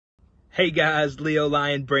Hey guys, Leo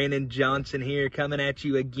Lion, Brandon Johnson here, coming at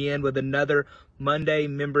you again with another Monday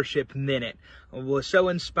Membership Minute. I was so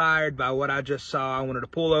inspired by what I just saw, I wanted to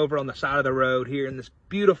pull over on the side of the road here in this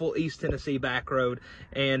beautiful East Tennessee back road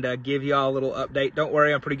and give y'all a little update. Don't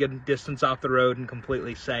worry, I'm pretty good distance off the road and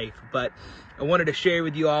completely safe, but I wanted to share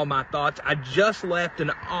with you all my thoughts. I just left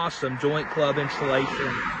an awesome Joint Club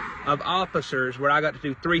installation of officers where I got to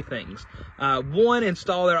do three things. One,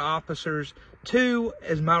 install their officers. Two,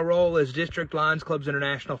 as my role as District Lions Clubs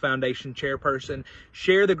International Foundation chairperson,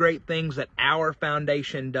 share the great things that our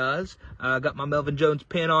foundation does. Got my Melvin Jones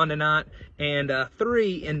pin on tonight. And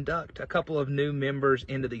three, induct a couple of new members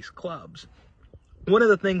into these clubs. One of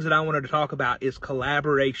the things that I wanted to talk about is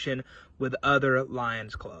collaboration with other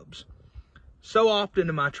Lions clubs. So often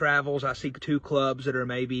in my travels, I see two clubs that are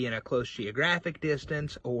maybe in a close geographic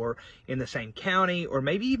distance or in the same county or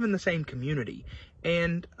maybe even the same community.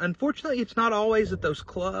 And unfortunately, it's not always that those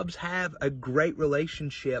clubs have a great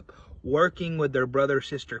relationship working with their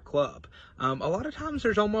brother-sister club. A lot of times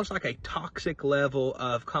there's almost like a toxic level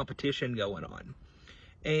of competition going on.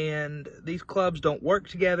 And these clubs don't work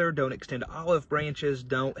together, don't extend olive branches,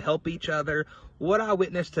 don't help each other. What I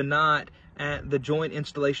witnessed tonight at the joint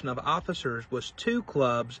installation of officers was two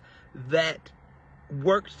clubs that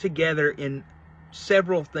worked together in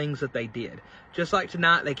several things that they did. Just like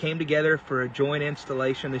tonight, they came together for a joint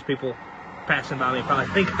installation. These people passing by me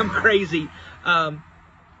probably think I'm crazy.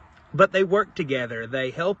 But they work together,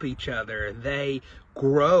 they help each other, they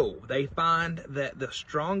grow. They find that the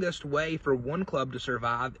strongest way for one club to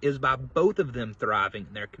survive is by both of them thriving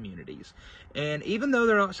in their communities. And even though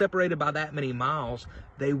they're not separated by that many miles,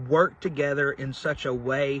 they work together in such a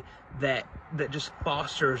way that just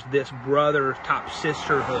fosters this brother-type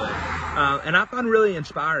sisterhood. And I find really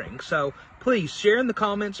inspiring. So please share in the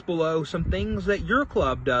comments below some things that your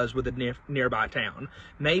club does with a nearby town.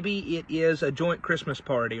 Maybe it is a joint Christmas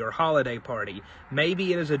party or holiday party.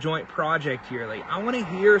 Maybe it is a joint project yearly. I want to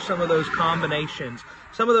hear some of those combinations,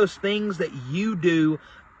 some of those things that you do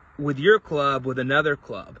with your club, with another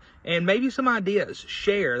club, and maybe some ideas.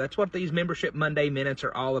 Share. That's what these Membership Monday Minutes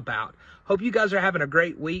are all about. Hope you guys are having a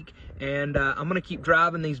great week, and I'm going to keep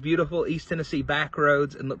driving these beautiful East Tennessee back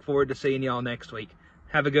roads and look forward to seeing y'all next week.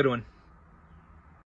 Have a good one.